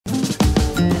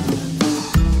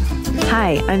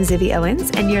Hi, I'm Zibby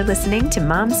Owens, and you're listening to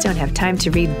Moms Don't Have Time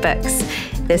to Read Books.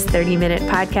 This 30-minute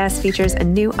podcast features a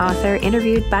new author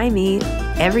interviewed by me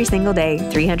every single day,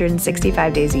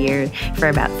 365 days a year, for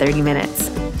about 30 minutes.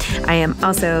 I am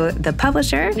also the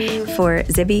publisher for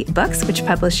Zibby Books, which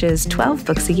publishes 12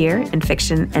 books a year in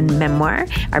fiction and memoir.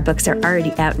 Our books are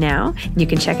already out now. You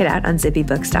can check it out on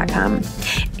zibbybooks.com.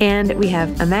 And we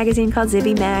have a magazine called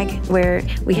Zibby Mag, where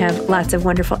we have lots of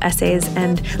wonderful essays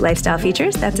and lifestyle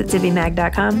features. That's at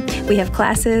zibbymag.com. We have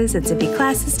classes at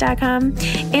zibbyclasses.com.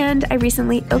 And I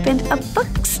recently opened a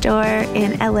bookstore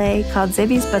in LA called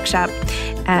Zibby's Bookshop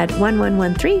at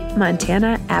 1113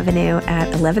 Montana Avenue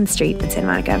at 11th Street in Santa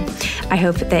Monica. I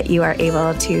hope that you are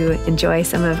able to enjoy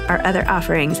some of our other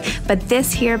offerings. But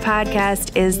this here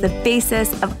podcast is the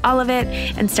basis of all of it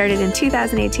and started in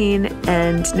 2018.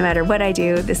 And no matter what I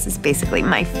do, this is basically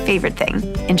my favorite thing.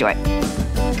 Enjoy.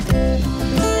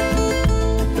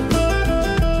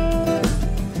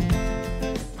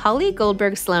 Holly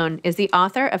Goldberg Sloan is the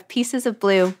author of Pieces of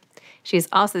Blue. She is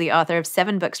also the author of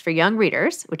 7 books for young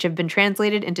readers, which have been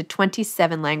translated into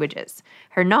 27 languages.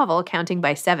 Her novel, Counting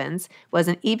by Sevens, was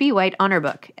an E.B. White honor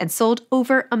book and sold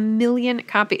over 1 million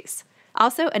copies.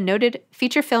 Also a noted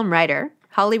feature film writer,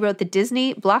 Holly wrote the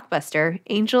Disney blockbuster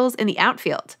Angels in the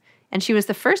Outfield, and she was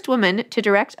the first woman to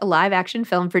direct a live-action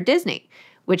film for Disney,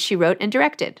 which she wrote and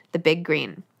directed, The Big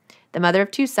Green. The mother of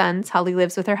 2 sons, Holly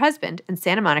lives with her husband in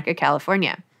Santa Monica,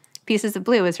 California. Pieces of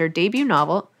Blue is her debut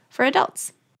novel for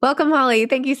adults. Welcome, Holly.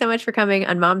 Thank you so much for coming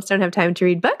on Moms Don't Have Time to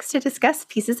Read Books to discuss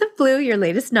Pieces of Blue, your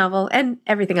latest novel, and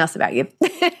everything else about you.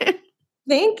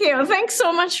 Thank you. Thanks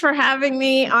so much for having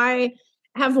me. I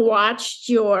have watched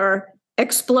your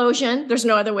explosion, there's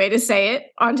no other way to say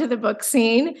it, onto the book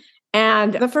scene.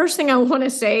 And the first thing I want to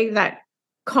say that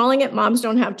calling it Moms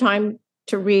Don't Have Time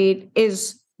to Read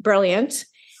is brilliant.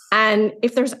 And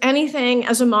if there's anything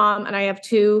as a mom, and I have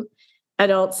 2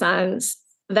 adult sons,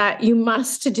 that you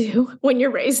must do when you're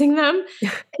raising them,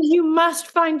 you must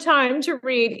find time to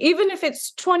read. Even if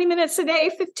it's 20 minutes a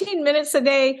day, 15 minutes a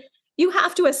day, you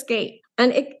have to escape.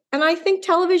 And I think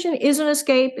television is an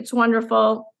escape. It's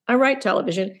wonderful. I write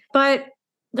television, but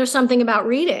there's something about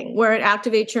reading where it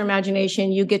activates your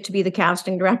imagination. You get to be the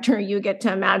casting director. You get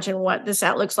to imagine what the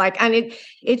set looks like. And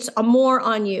it's more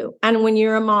on you. And when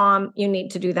you're a mom, you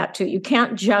need to do that too. You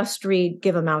can't just read,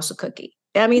 Give a Mouse a Cookie.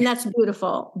 I mean, that's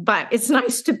beautiful, but it's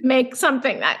nice to make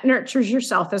something that nurtures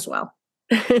yourself as well.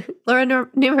 Laura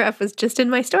Numeroff was just in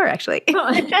my store, actually.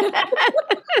 But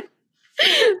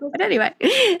anyway,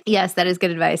 yes, that is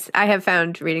good advice. I have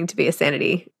found reading to be a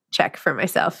sanity check for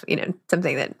myself,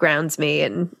 something that grounds me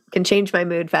and can change my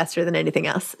mood faster than anything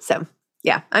else. So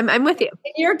yeah, I'm with you.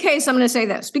 In your case, I'm going to say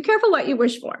this. Be careful what you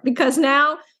wish for, because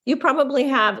now you probably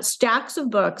have stacks of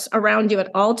books around you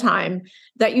at all time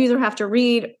that you either have to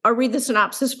read or read the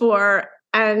synopsis for.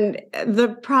 And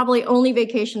the probably only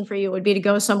vacation for you would be to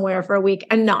go somewhere for a week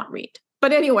and not read.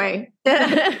 But anyway.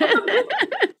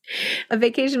 A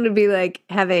vacation would be like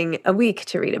having a week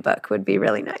to read a book would be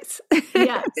really nice.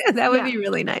 Yes. That would be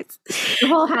really nice. The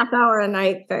whole half hour a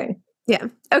night thing. Yeah.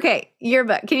 Okay. Your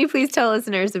book. Can you please tell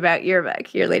listeners about your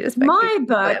book, your latest book? My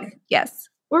book. Yes.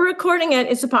 We're recording it.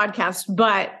 It's a podcast,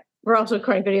 but we're also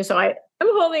recording video. So I'm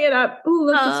holding it up. Ooh,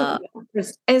 look.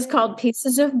 It's called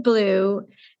Pieces of Blue.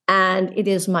 And it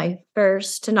is my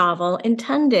first novel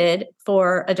intended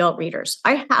for adult readers.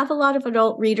 I have a lot of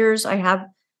adult readers. I have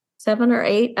 7 or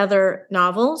 8 other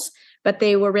novels, but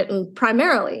they were written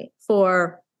primarily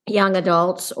for young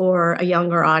adults or a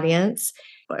younger audience.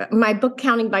 My book,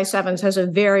 Counting by Sevens, has a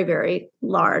very, very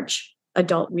large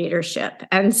adult readership.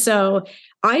 And so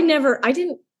I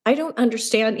don't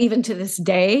understand even to this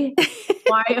day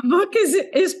why a book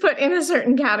is put in a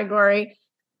certain category.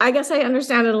 I guess I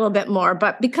understand it a little bit more,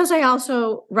 but because I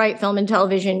also write film and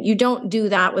television, you don't do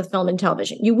that with film and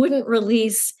television. You wouldn't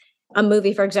release a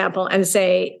movie, for example, and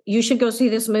say, you should go see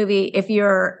this movie if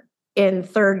you're in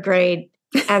 3rd grade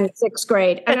and 6th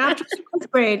grade. And after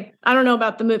 7th grade, I don't know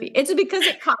about the movie. It's because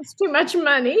it costs too much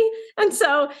money. And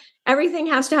so everything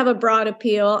has to have a broad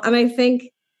appeal. And I think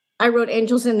I wrote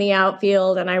Angels in the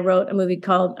Outfield, and I wrote a movie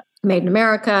called Made in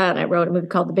America, and I wrote a movie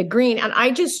called The Big Green. And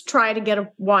I just try to get a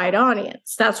wide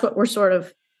audience. That's what we're sort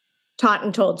of taught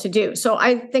and told to do. So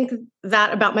I think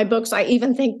that about my books. I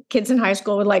even think kids in high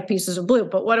school would like Pieces of Blue,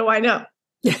 but what do I know?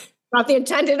 About the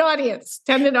intended audience.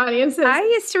 Intended audiences. I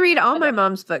used to read all my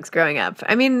mom's books growing up.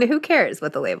 I mean, who cares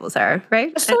what the labels are,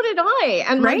 right? So did I.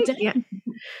 And right?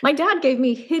 My dad gave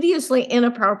me hideously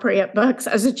inappropriate books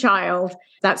as a child.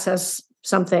 That says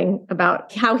something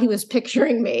about how he was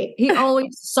picturing me. He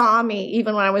always saw me,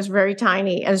 even when I was very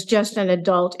tiny, as just an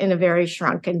adult in a very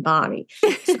shrunken body.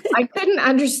 So I couldn't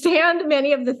understand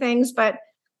many of the things, but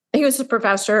he was a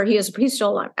professor. He's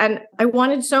still alive. And I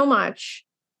wanted so much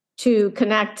to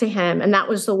connect to him. And that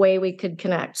was the way we could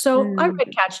connect. So I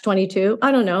read Catch-22.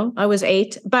 I don't know. I was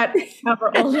 8, but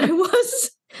however old I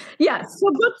was. Yes. So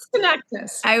books connect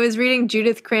us. I was reading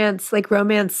Judith Krantz, like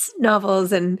romance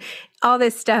novels and all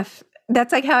this stuff.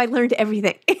 That's like how I learned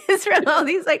everything. It's from all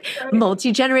these like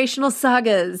multi-generational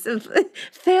sagas of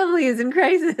families in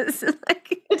crisis.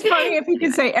 Like, it's funny if you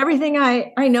could say everything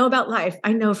I know about life,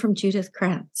 I know from Judith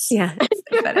Krantz. Yeah, it's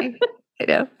so funny. I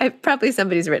know. Probably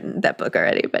somebody's written that book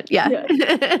already, but yeah.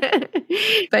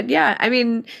 But yeah, I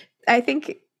mean, I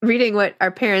think reading what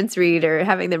our parents read or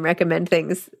having them recommend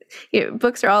things,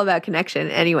 books are all about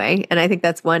connection anyway. And I think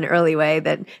that's one early way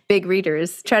that big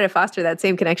readers try to foster that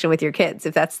same connection with your kids.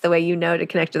 If that's the way you know to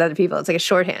connect with other people, it's like a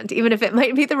shorthand, even if it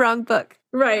might be the wrong book.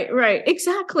 Right.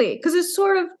 Exactly. Because it's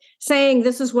sort of saying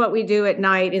this is what we do at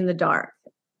night in the dark.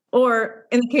 Or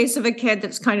in the case of a kid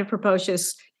that's kind of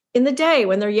precocious, in the day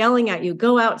when they're yelling at you,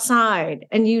 go outside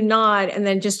and you nod and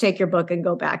then just take your book and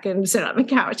go back and sit on the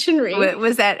couch and read.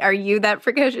 Are you that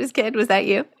precocious kid? Was that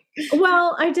you?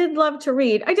 Well, I did love to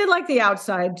read. I did like the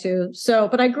outside too.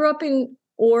 But I grew up in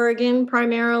Oregon,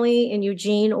 primarily in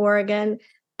Eugene, Oregon.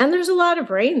 And there's a lot of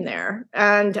rain there.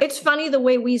 And it's funny the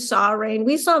way we saw rain.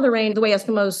 We saw the rain the way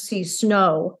Eskimos see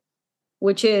snow,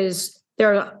 which is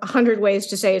there are 100 ways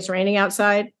to say it's raining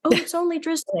outside. Oh, it's only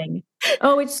drizzling.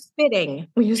 Oh, it's spitting,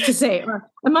 we used to say.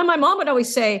 And my mom would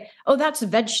always say, oh, that's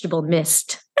vegetable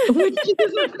mist, which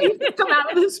would come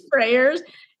out of the sprayers.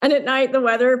 And at night, the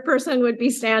weather person would be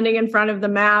standing in front of the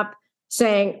map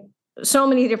saying so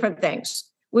many different things.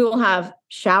 We will have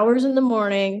showers in the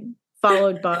morning,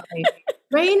 followed by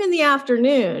rain in the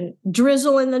afternoon,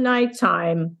 drizzle in the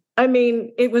nighttime. I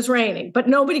mean, it was raining, but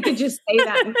nobody could just say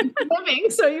that and keep living.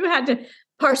 So you had to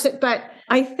parse it. But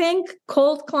I think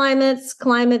cold climates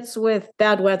with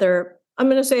bad weather, I'm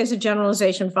going to say as a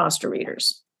generalization, foster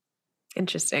readers.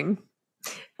 Interesting.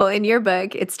 Well, in your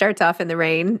book, it starts off in the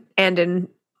rain and in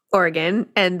Oregon,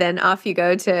 and then off you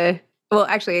go to, well,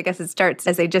 actually, I guess it starts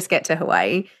as they just get to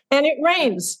Hawaii. And it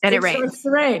rains. And it rains. Starts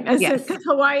to rain. Yes. Because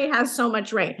Hawaii has so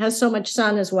much rain, has so much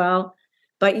sun as well.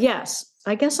 But yes,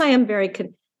 I guess I am very...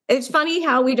 It's funny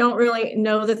how we don't really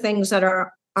know the things that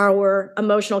are our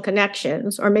emotional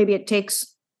connections, or maybe it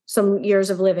takes some years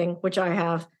of living, which I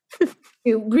have,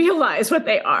 to realize what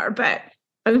they are. But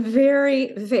I'm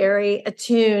very, very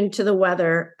attuned to the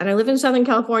weather. And I live in Southern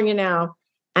California now,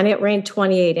 and it rained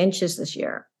 28 inches this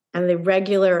year. And the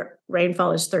regular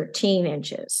rainfall is 13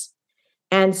 inches.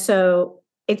 And so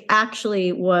it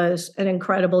actually was an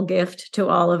incredible gift to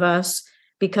all of us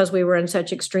because we were in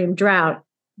such extreme drought.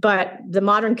 But the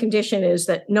modern condition is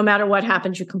that no matter what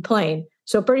happens, you complain.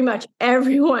 So pretty much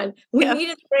everyone, we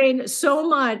needed the rain so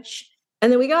much.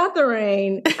 And then we got the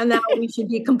rain, and now we should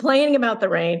be complaining about the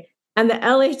rain. And the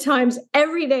LA Times,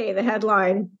 every day, the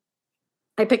headline,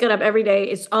 I pick it up every day.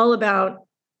 It's all about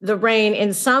the rain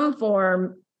in some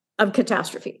form of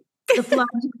catastrophe. The floods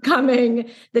are coming,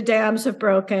 the dams have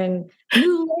broken,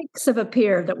 new lakes have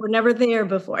appeared that were never there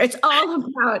before. It's all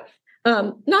about...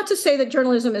 not to say that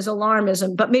journalism is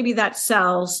alarmism, but maybe that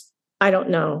sells. I don't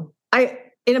know.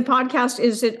 In a podcast,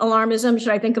 is it alarmism? Should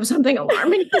I think of something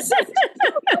alarming?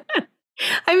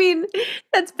 I mean,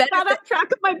 that's better. I got off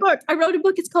track of my book. I wrote a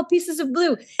book. It's called Pieces of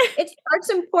Blue. It starts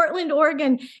in Portland,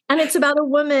 Oregon, and it's about a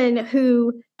woman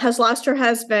who has lost her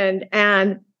husband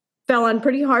and fell on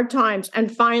pretty hard times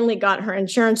and finally got her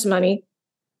insurance money.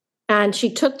 And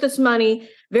she took this money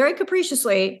very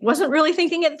capriciously, wasn't really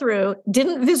thinking it through,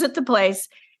 didn't visit the place.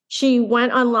 She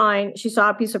went online. She saw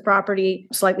a piece of property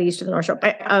slightly east of the North Shore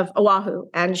of Oahu,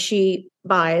 and she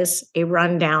buys a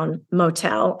rundown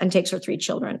motel and takes her 3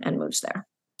 children and moves there.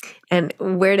 And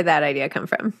where did that idea come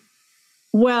from?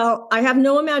 Well, I have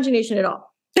no imagination at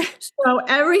all. So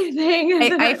everything...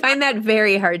 I find that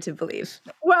very hard to believe.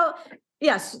 Well,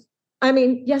 yes. I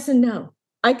mean, yes and no.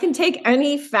 I can take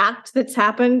any fact that's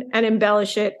happened and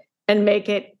embellish it and make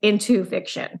it into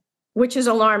fiction, which is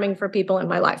alarming for people in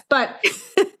my life. But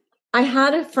I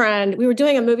had a friend, we were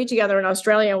doing a movie together in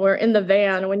Australia. We're in the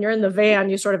van. When you're in the van,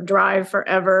 you sort of drive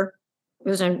forever. It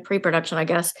was in pre-production, I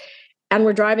guess. And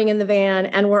we're driving in the van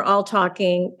and we're all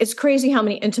talking. It's crazy how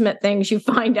many intimate things you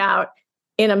find out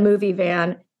in a movie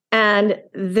van. And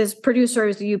this producer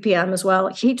is the UPM as well.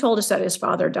 He told us that his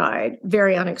father died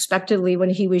very unexpectedly when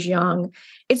he was young.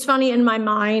 It's funny, in my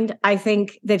mind, I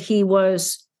think that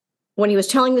when he was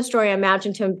telling the story, I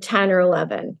imagined him 10 or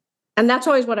 11. And that's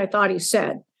always what I thought he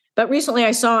said. But recently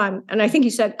I saw him and I think he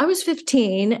said, I was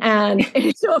 15. And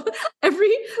so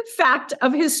every fact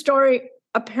of his story,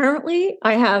 apparently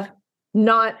I have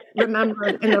not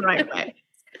remembered in the right way.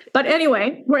 But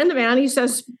anyway, we're in the van. He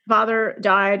says father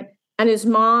died and his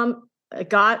mom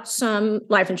got some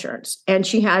life insurance and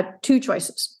she had two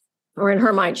choices, or in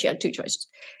her mind, she had two choices.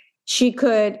 She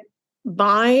could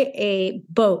buy a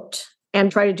boat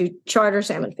and try to do charter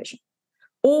salmon fishing,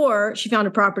 or she found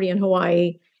a property in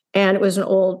Hawaii and it was an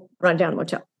old rundown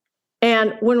motel.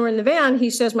 And when we're in the van, he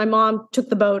says, my mom took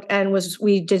the boat and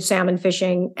we did salmon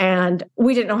fishing and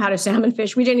we didn't know how to salmon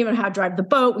fish. We didn't even know how to drive the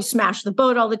boat. We smashed the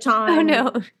boat all the time. Oh,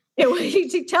 no.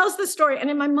 He tells the story. And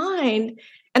in my mind,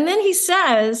 and then he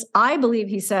says, I believe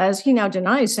he says, he now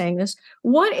denies saying this,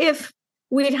 what if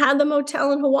we'd had the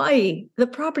motel in Hawaii, the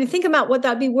property? Think about what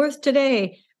that'd be worth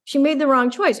today. She made the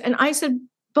wrong choice. And I said,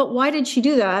 but why did she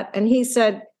do that? And he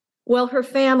said, well, her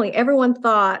family, everyone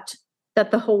thought that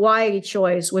the Hawaii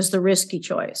choice was the risky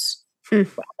choice. The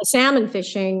salmon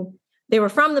fishing, they were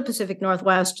from the Pacific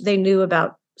Northwest. They knew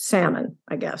about salmon,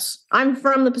 I guess. I'm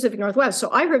from the Pacific Northwest. So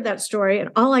I heard that story and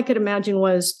all I could imagine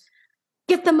was,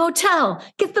 get the motel,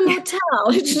 get the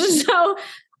motel. So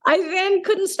I then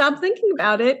couldn't stop thinking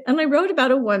about it. And I wrote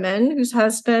about a woman whose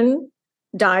husband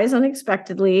dies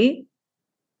unexpectedly.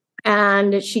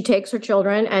 And she takes her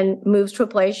children and moves to a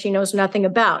place she knows nothing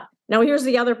about. Now, here's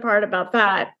the other part about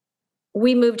that.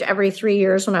 We moved every 3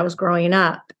 years when I was growing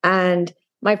up. And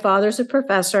my father's a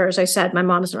professor. As I said, my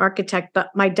mom's an architect. But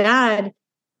my dad,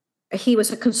 he was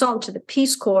a consultant to the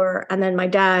Peace Corps. And then my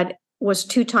dad was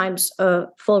 2 times a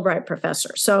Fulbright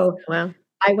professor. So wow.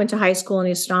 I went to high school in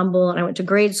Istanbul and I went to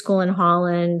grade school in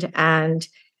Holland. And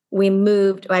we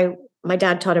moved. My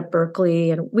dad taught at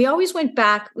Berkeley. And we always went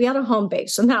back. We had a home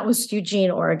base, and that was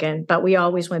Eugene, Oregon. But we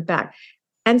always went back.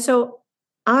 And so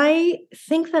I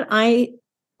think that I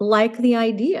like the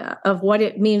idea of what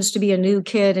it means to be a new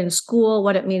kid in school,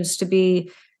 what it means to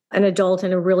be an adult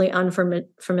in a really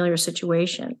unfamiliar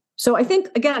situation. So I think,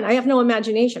 again, I have no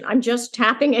imagination. I'm just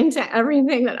tapping into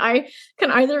everything that I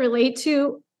can either relate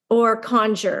to or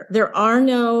conjure. There are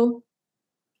no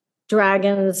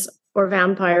dragons or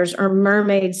vampires or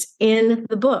mermaids in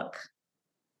the book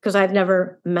because I've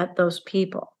never met those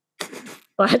people.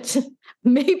 But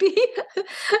maybe,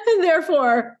 and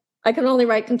therefore, I can only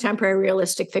write contemporary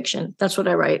realistic fiction. That's what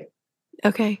I write.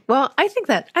 Okay. Well, I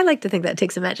like to think that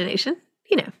takes imagination,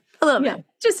 a little bit,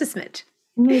 just a smidge.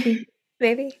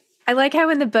 Maybe. I like how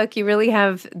in the book you really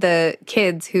have the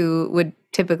kids who would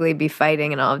typically be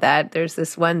fighting and all of that. There's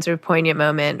this one sort of poignant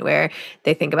moment where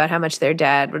they think about how much their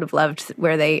dad would have loved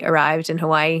where they arrived in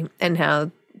Hawaii and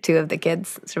how 2 of the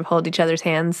kids sort of hold each other's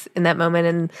hands in that moment.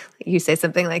 And you say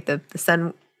something like the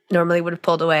son normally would have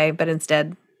pulled away, but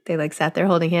instead they sat there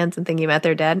holding hands and thinking about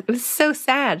their dad. It was so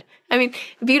sad. I mean,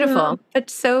 beautiful, but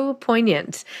so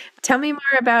poignant. Tell me more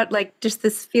about just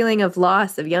this feeling of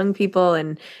loss of young people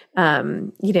and,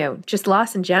 just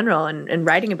loss in general and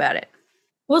writing about it.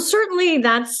 Well, certainly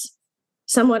that's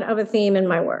somewhat of a theme in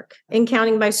my work. In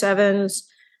Counting by Sevens,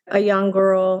 a young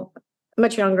girl,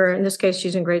 much younger, in this case,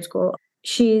 she's in grade school.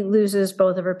 She loses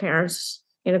both of her parents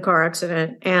in a car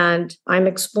accident. And I'm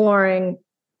exploring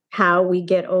how we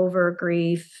get over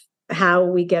grief, how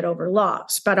we get over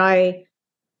loss. But I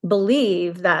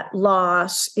believe that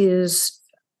loss is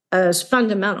as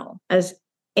fundamental as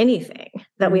anything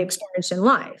that we experience in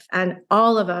life. And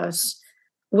all of us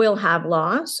will have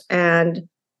loss, and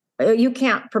you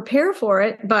can't prepare for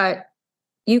it, but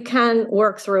you can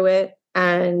work through it.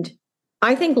 And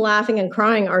I think laughing and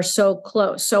crying are so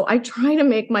close. So I try to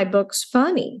make my books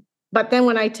funny. But then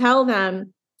when I tell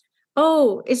them,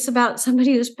 oh, it's about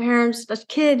somebody whose parents, a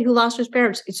kid who lost his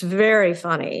parents, it's very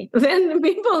funny. Then the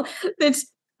people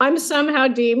I'm somehow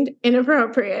deemed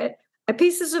inappropriate.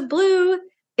 Pieces of Blue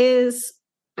is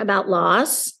about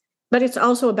loss, but it's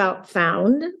also about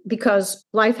found, because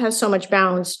life has so much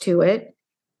balance to it.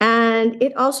 And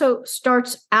it also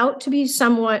starts out to be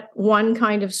somewhat one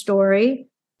kind of story,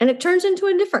 and it turns into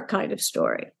a different kind of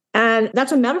story. And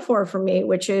that's a metaphor for me,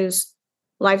 which is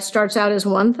life starts out as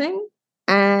one thing,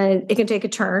 and it can take a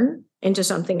turn into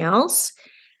something else.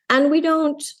 And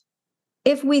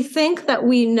if we think that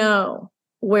we know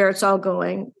where it's all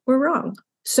going, we're wrong.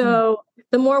 So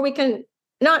the more we can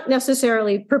not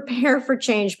necessarily prepare for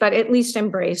change, but at least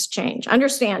embrace change,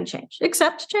 understand change,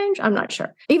 accept change, I'm not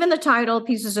sure. Even the title,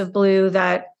 Pieces of Blue,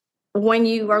 that when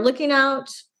you are looking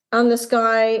out on the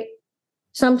sky,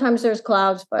 sometimes there's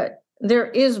clouds, but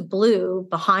there is blue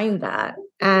behind that.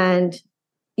 And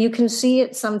you can see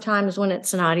it sometimes when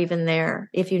it's not even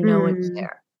there, if you know it's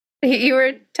there. You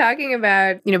were talking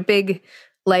about, big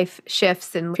life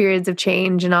shifts and periods of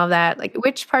change and all that, like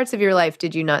which parts of your life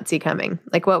did you not see coming?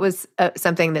 Like what was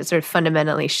something that sort of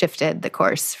fundamentally shifted the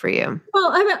course for you?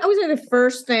 Well, I would say the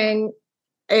first thing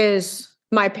is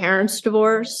my parents'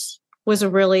 divorce was a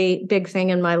really big thing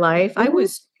in my life. I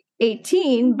was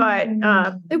 18, but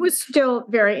it was still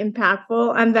very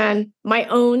impactful. And then my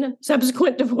own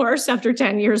subsequent divorce after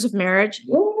 10 years of marriage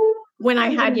when I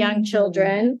had young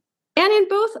children. And in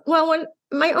both, well, when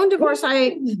my own divorce,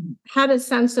 I had a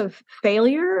sense of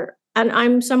failure. And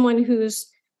I'm someone who's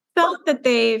felt that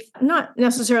they've not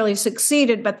necessarily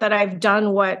succeeded, but that I've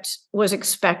done what was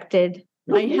expected.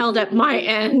 I held up my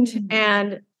end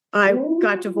and I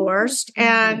got divorced.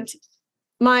 And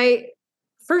my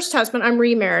first husband, I'm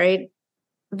remarried,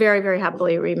 very, very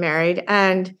happily remarried.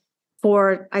 And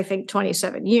for, I think,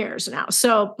 27 years now.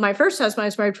 So my first husband I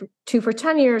was married to for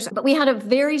 10 years, but we had a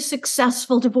very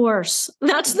successful divorce.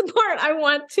 That's the part I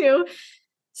want to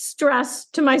stress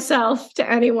to myself, to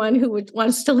anyone who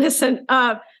wants to listen.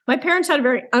 My parents had a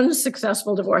very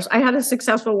unsuccessful divorce. I had a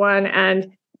successful one.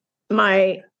 And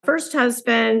my first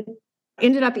husband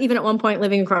ended up even at one point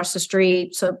living across the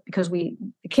street. So because the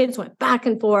kids went back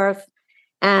and forth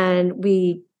and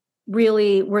we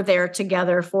really were there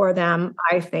together for them,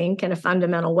 I think, in a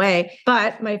fundamental way.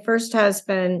 But my first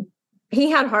husband, he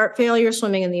had heart failure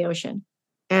swimming in the ocean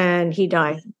and he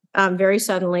died very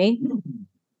suddenly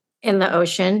in the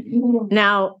ocean.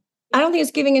 Now, I don't think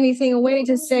it's giving anything away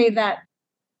to say that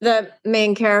the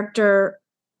main character,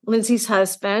 Lindsay's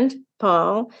husband,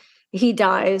 Paul, he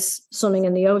dies swimming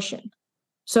in the ocean.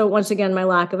 So once again, my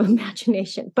lack of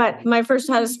imagination. But my first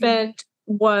husband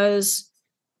was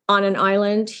on an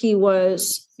island. He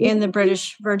was in the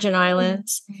British Virgin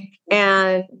Islands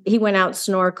and he went out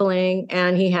snorkeling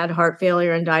and he had heart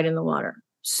failure and died in the water.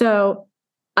 So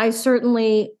I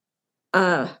certainly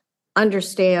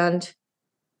understand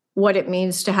what it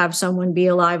means to have someone be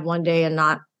alive one day and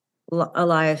not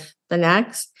alive the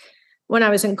next. When I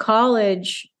was in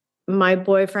college, my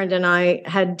boyfriend and I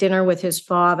had dinner with his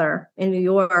father in New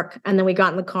York, and then we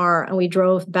got in the car and we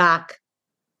drove back.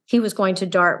 He was going to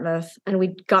Dartmouth, and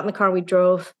we got in the car, we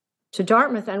drove to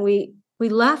Dartmouth, and we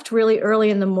left really early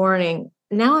in the morning.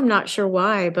 Now I'm not sure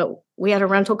why, but we had a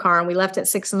rental car and we left at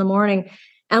 6 a.m.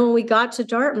 And when we got to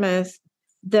Dartmouth,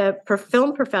 the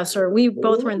film professor, we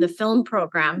both were in the film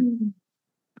program.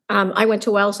 I went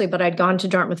to Wellesley, but I'd gone to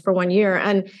Dartmouth for 1 year.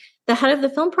 And the head of the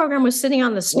film program was sitting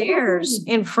on the stairs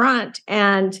in front,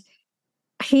 and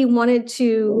he wanted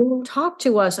to talk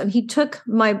to us. And he took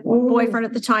my boyfriend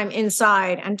at the time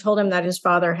inside and told him that his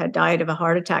father had died of a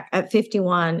heart attack at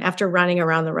 51 after running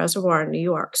around the reservoir in New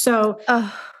York. So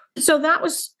that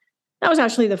was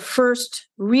actually the first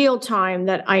real time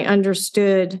that I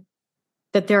understood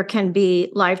that there can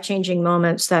be life-changing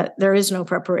moments that there is no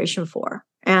preparation for.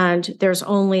 And there's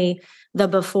only the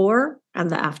before and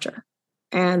the after.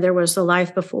 And there was the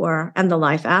life before and the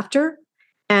life after.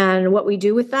 And what we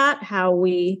do with that, how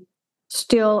we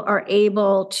still are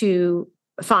able to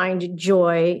find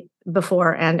joy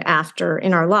before and after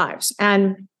in our lives.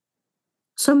 And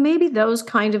so maybe those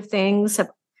kind of things have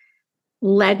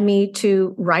led me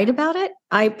to write about it.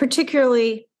 I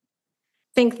particularly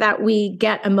think that we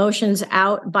get emotions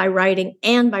out by writing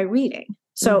and by reading.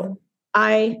 So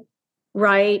I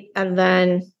write and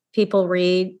then people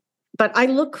read, but I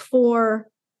look for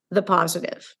the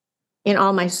positive in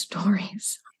all my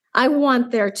stories. I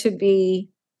want there to be,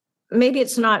 maybe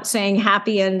it's not saying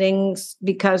happy endings,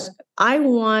 because I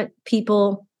want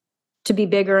people to be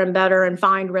bigger and better and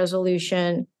find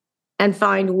resolution and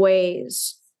find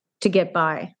ways to get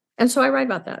by. And so I write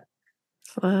about that.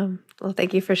 Wow. Well,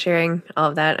 thank you for sharing all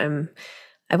of that.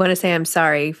 I want to say I'm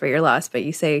sorry for your loss, but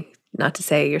you say not to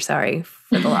say you're sorry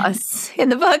for the loss in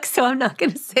the book, so I'm not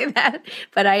going to say that.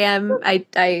 But I am. I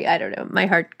don't know. My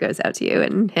heart goes out to you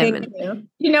and him. Thank you.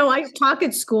 You know, I talk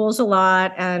at schools a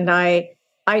lot, and I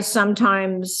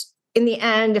sometimes, in the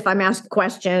end, if I'm asked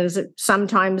questions,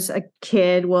 sometimes a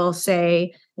kid will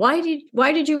say, Why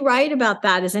did you write about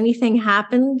that? Has anything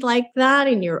happened like that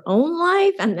in your own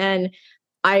life? And then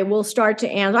I will start to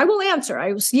answer. I will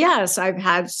answer. Yes, I've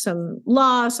had some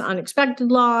loss,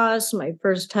 unexpected loss. My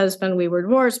first husband, we were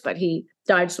divorced, but he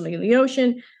died swimming in the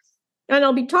ocean. And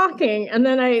I'll be talking, and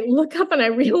then I look up and I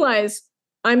realize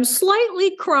I'm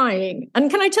slightly crying.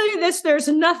 And can I tell you this? There's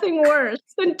nothing worse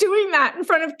than doing that in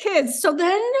front of kids. So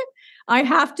then I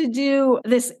have to do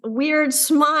this weird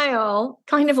smile,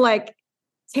 kind of like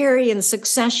Carrie in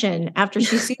Succession after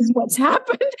she sees what's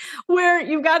happened, where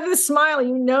you've got this smile,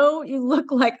 you know, you look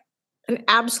like an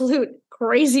absolute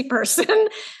crazy person,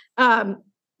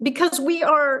 because we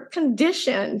are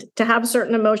conditioned to have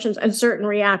certain emotions and certain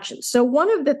reactions. So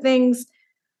one of the things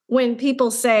when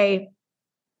people say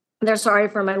they're sorry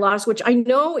for my loss, which I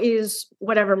know is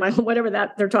whatever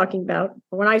that they're talking about.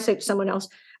 When I say to someone else,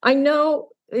 I know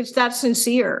it's that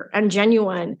sincere and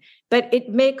genuine, but it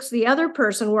makes the other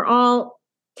person, we're all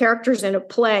characters in a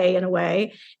play in a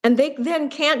way, and they then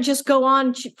can't just go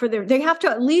on they have to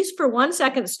at least for 1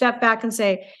 second step back and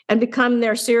say, and become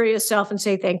their serious self and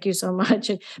say, thank you so much.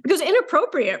 And because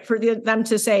inappropriate for them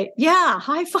to say, yeah,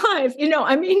 high five,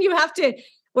 I mean,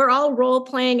 we're all role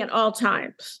playing at all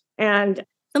times. And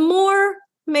the more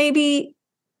maybe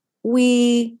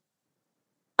we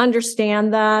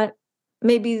understand that,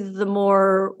 maybe the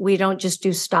more we don't just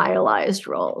do stylized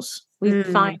roles. We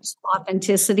find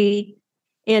authenticity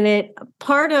in it.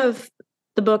 Part of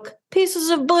the book, Pieces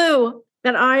of Blue,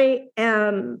 that I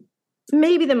am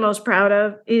maybe the most proud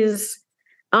of is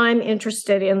I'm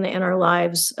interested in the inner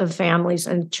lives of families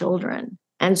and children.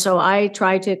 And so I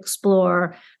try to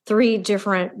explore 3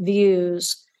 different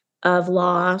views of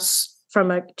loss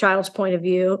from a child's point of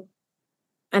view,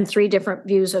 and 3 different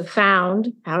views of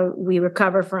found, how we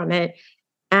recover from it,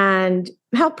 and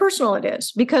how personal it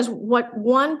is. Because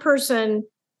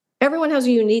everyone has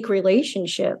a unique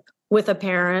relationship with a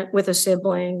parent, with a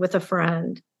sibling, with a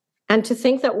friend. And to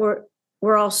think that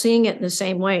we're all seeing it in the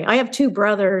same way. I have 2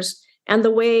 brothers, and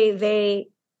the way they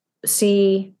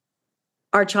see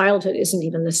our childhood isn't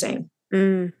even the same.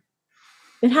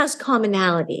 It has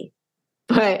commonality,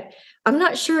 but I'm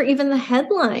not sure even the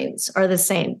headlines are the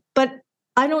same. But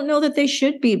I don't know that they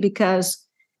should be, because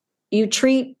you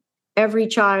treat every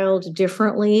child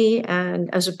differently.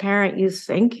 And as a parent, you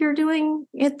think you're doing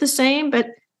it the same, but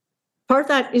part of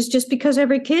that is just because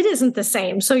every kid isn't the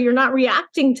same. So you're not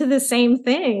reacting to the same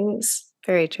things.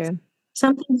 Very true.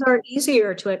 Some things are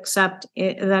easier to accept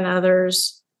than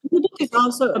others. The book is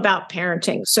also about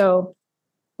parenting. So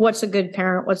what's a good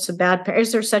parent? What's a bad parent?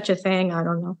 Is there such a thing? I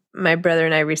don't know. My brother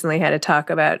and I recently had a talk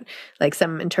about like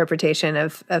some interpretation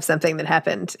of something that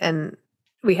happened. And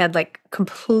we had like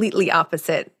completely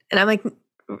opposite. And I'm like,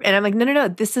 no,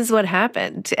 this is what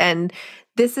happened. And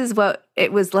this is what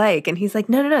it was like. And he's like,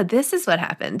 no, this is what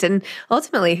happened. And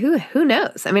ultimately, who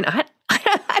knows? I mean, I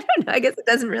don't know. I guess it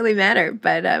doesn't really matter.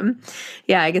 But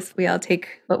yeah, I guess we all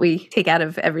take what we take out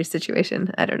of every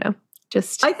situation. I don't know.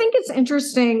 I think it's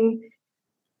interesting.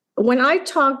 When I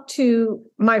talk to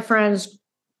my friends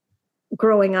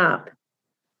growing up,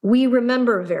 we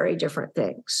remember very different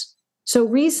things. So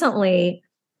recently,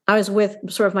 I was with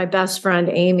sort of my best friend,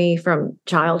 Amy, from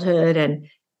childhood, and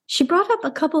she brought up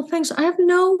a couple of things. I have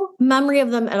no memory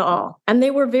of them at all. And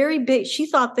they were very big. She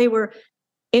thought they were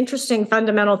interesting,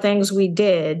 fundamental things we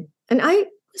did. And I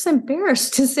was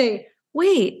embarrassed to say,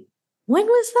 wait, when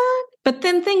was that? But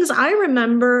then things I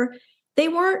remember, they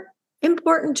weren't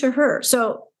important to her.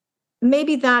 So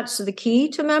maybe that's the key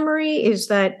to memory, is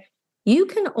that you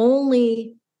can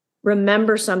only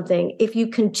remember something if you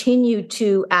continue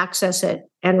to access it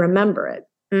and remember it.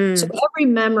 So every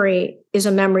memory is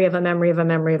a memory of a memory of a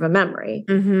memory of a memory.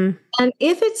 And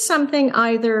if it's something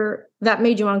either that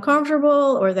made you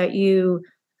uncomfortable or that you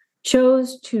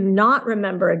chose to not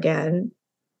remember again,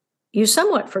 you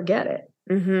somewhat forget it.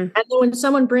 And then when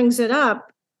someone brings it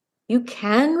up, you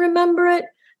can remember it.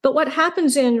 But what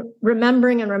happens in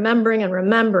remembering and remembering and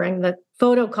remembering, the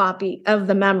photocopy of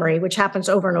the memory, which happens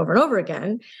over and over and over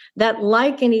again, that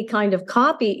like any kind of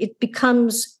copy, it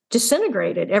becomes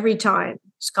disintegrated every time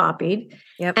it's copied.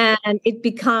 And it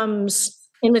becomes,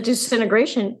 in the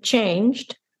disintegration,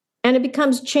 changed. And it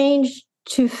becomes changed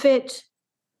to fit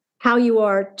how you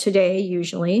are today,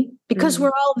 usually, because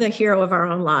we're all the hero of our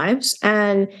own lives.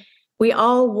 And we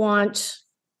all want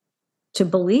to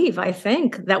believe, I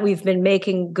think, that we've been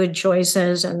making good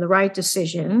choices and the right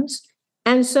decisions.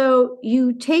 And so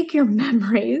you take your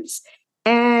memories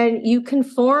and you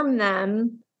conform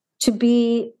them to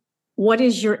be what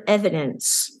is your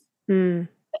evidence, the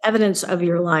evidence of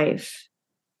your life,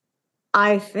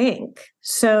 I think.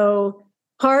 So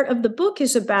part of the book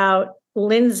is about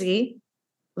Lindsay,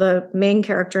 the main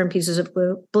character in Pieces of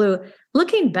Blue,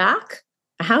 looking back.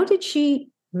 How did she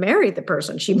marry the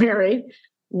person she married?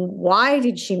 Why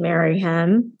did she marry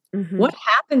him? What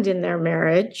happened in their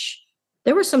marriage?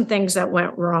 There were some things that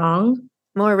went wrong.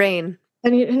 More rain.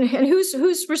 And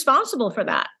who's responsible for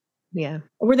that? Yeah.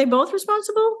 Were they both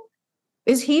responsible?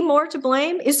 Is he more to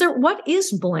blame? What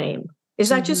is blame? Is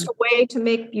that just a way to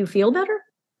make you feel better?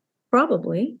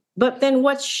 Probably. But then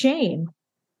what's shame?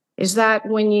 Is that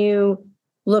when you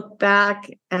look back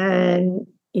and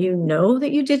you know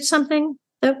that you did something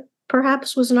that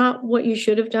perhaps was not what you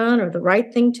should have done or the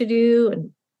right thing to do?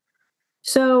 And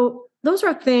so those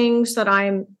are things that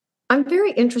I'm I'm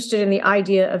very interested in the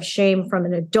idea of shame from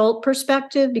an adult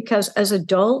perspective, because as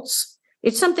adults,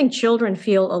 it's something children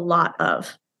feel a lot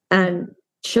of. And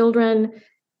children,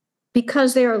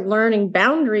 because they are learning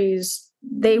boundaries,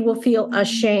 they will feel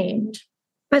ashamed.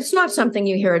 But it's not something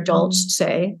you hear adults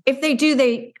say. If they do,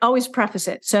 they always preface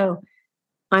it. So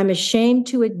I'm ashamed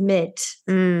to admit,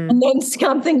 and then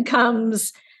something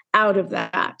comes out of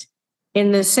that.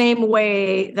 In the same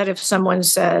way that if someone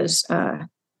says,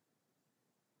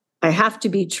 I have to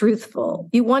be truthful,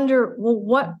 you wonder, well,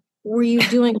 what were you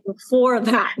doing before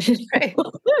that? Right.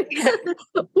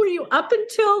 Were you up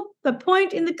until the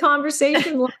point in the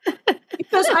conversation?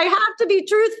 Because I have to be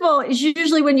truthful is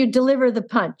usually when you deliver the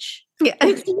punch. Yeah.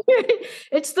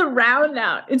 It's the round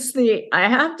out. It's the, I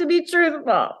have to be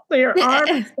truthful. So your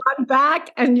arms gone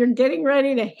back and you're getting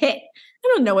ready to hit. I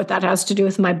don't know what that has to do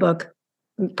with my book.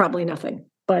 Probably nothing,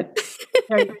 but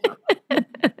there you go.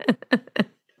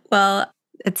 Well,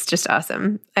 it's just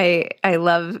awesome. I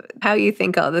love how you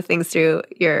think all the things through,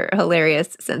 your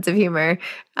hilarious sense of humor.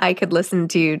 I could listen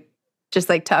to you just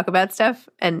like talk about stuff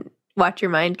and watch your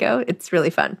mind go. It's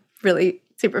really fun. Really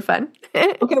super fun.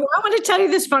 Okay, well, I want to tell you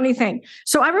this funny thing.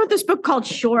 So I wrote this book called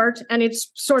Short, and it's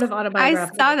sort of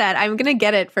autobiographical. I saw that. I'm going to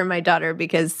get it for my daughter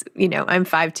because, you know, I'm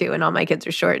 5'2" and all my kids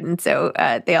are short. And so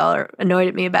they all are annoyed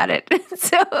at me about it.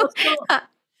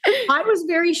 I was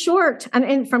very short.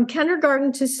 And from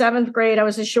kindergarten to 7th grade, I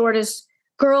was the shortest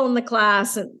girl in the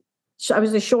class. And I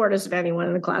was the shortest of anyone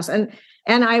in the class. And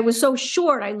I was so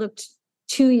short, I looked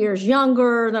 2 years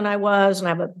younger than I was. And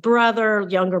I have a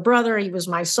younger brother. He was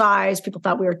my size. People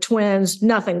thought we were twins.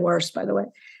 Nothing worse, by the way.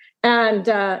 And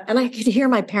I could hear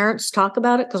my parents talk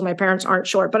about it because my parents aren't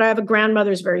short. But I have a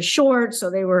grandmother who's very short. So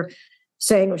they were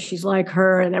saying, well, she's like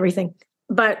her and everything.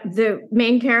 But the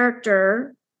main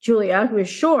character, Julia, who is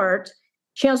short,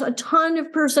 she has a ton of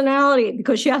personality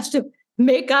because she has to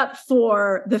make up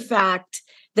for the fact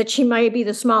that she might be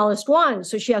the smallest one.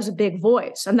 So she has a big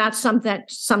voice. And that's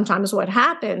sometimes what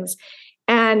happens.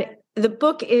 And the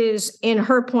book is in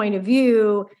her point of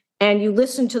view, and you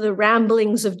listen to the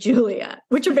ramblings of Julia,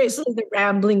 which are basically the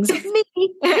ramblings of me.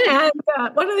 And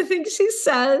one of the things she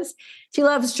says, she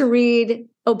loves to read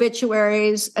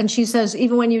obituaries. And she says,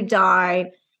 even when you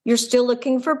die, you're still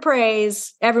looking for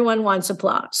praise. Everyone wants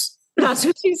applause. That's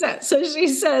what she says. So she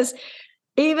says,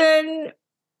 even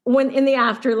when in the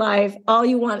afterlife, all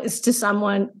you want is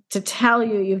someone to tell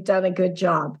you you've done a good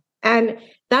job. And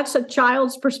that's a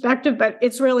child's perspective, but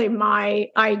it's really my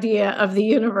idea of the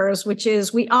universe, which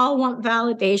is we all want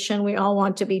validation. We all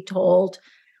want to be told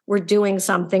we're doing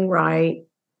something right,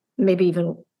 maybe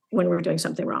even when we're doing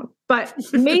something wrong. But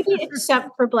maybe except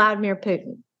for Vladimir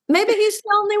Putin. Maybe he's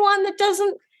the only one that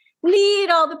doesn't need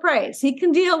all the praise. He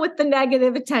can deal with the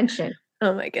negative attention.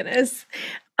 Oh my goodness.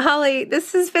 Holly,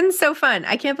 this has been so fun.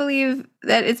 I can't believe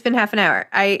that it's been half an hour.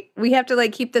 We have to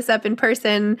like keep this up in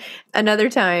person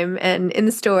another time and in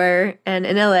the store and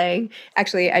in LA.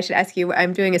 Actually, I should ask you,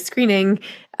 I'm doing a screening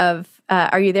of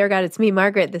Are You There, God? It's Me,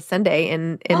 Margaret, this Sunday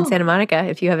in Santa Monica,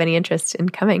 if you have any interest in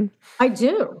coming. I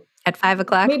do. At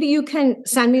 5:00. Maybe you can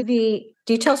send me the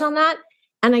details on that.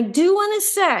 And I do want to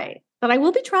say that I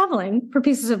will be traveling for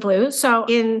Pieces of Blue. So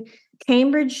in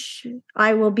Cambridge,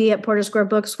 I will be at Porter Square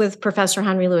Books with Professor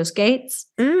Henry Louis Gates.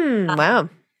 Wow.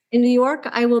 In New York,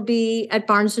 I will be at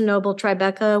Barnes & Noble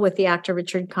Tribeca with the actor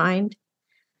Richard Kind.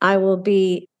 I will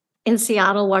be in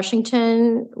Seattle,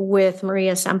 Washington with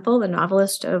Maria Semple, the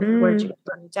novelist of Where Jane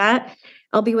Bernadette.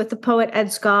 I'll be with the poet Ed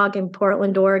Skog in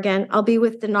Portland, Oregon. I'll be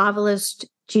with the novelist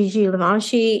Gigi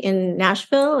Levanchi in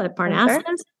Nashville at Parnassus.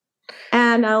 Okay.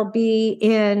 And I'll be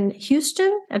in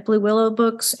Houston at Blue Willow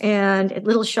Books and at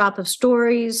Little Shop of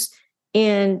Stories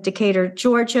in Decatur,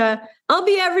 Georgia. I'll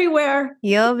be everywhere.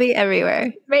 You'll be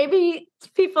everywhere. Maybe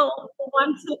people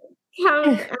want to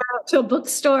come out to a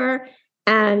bookstore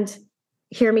and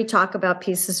hear me talk about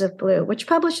Pieces of Blue, which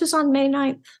publishes on May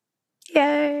 9th.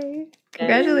 Yay.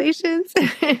 Congratulations.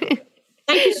 Thank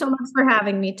you so much for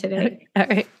having me today. All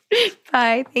right.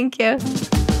 Bye. Thank you.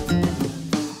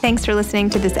 Thanks for listening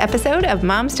to this episode of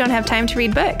Moms Don't Have Time to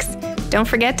Read Books. Don't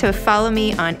forget to follow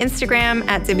me on Instagram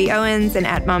at Zibby Owens and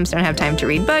at Moms Don't Have Time to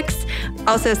Read Books.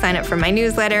 Also sign up for my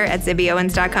newsletter at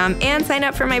zibbyowens.com and sign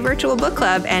up for my virtual book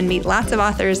club and meet lots of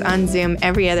authors on Zoom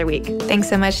every other week. Thanks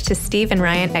so much to Steve and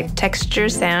Ryan at Texture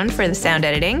Sound for the sound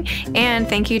editing. And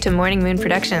thank you to Morning Moon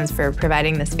Productions for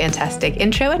providing this fantastic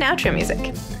intro and outro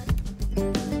music.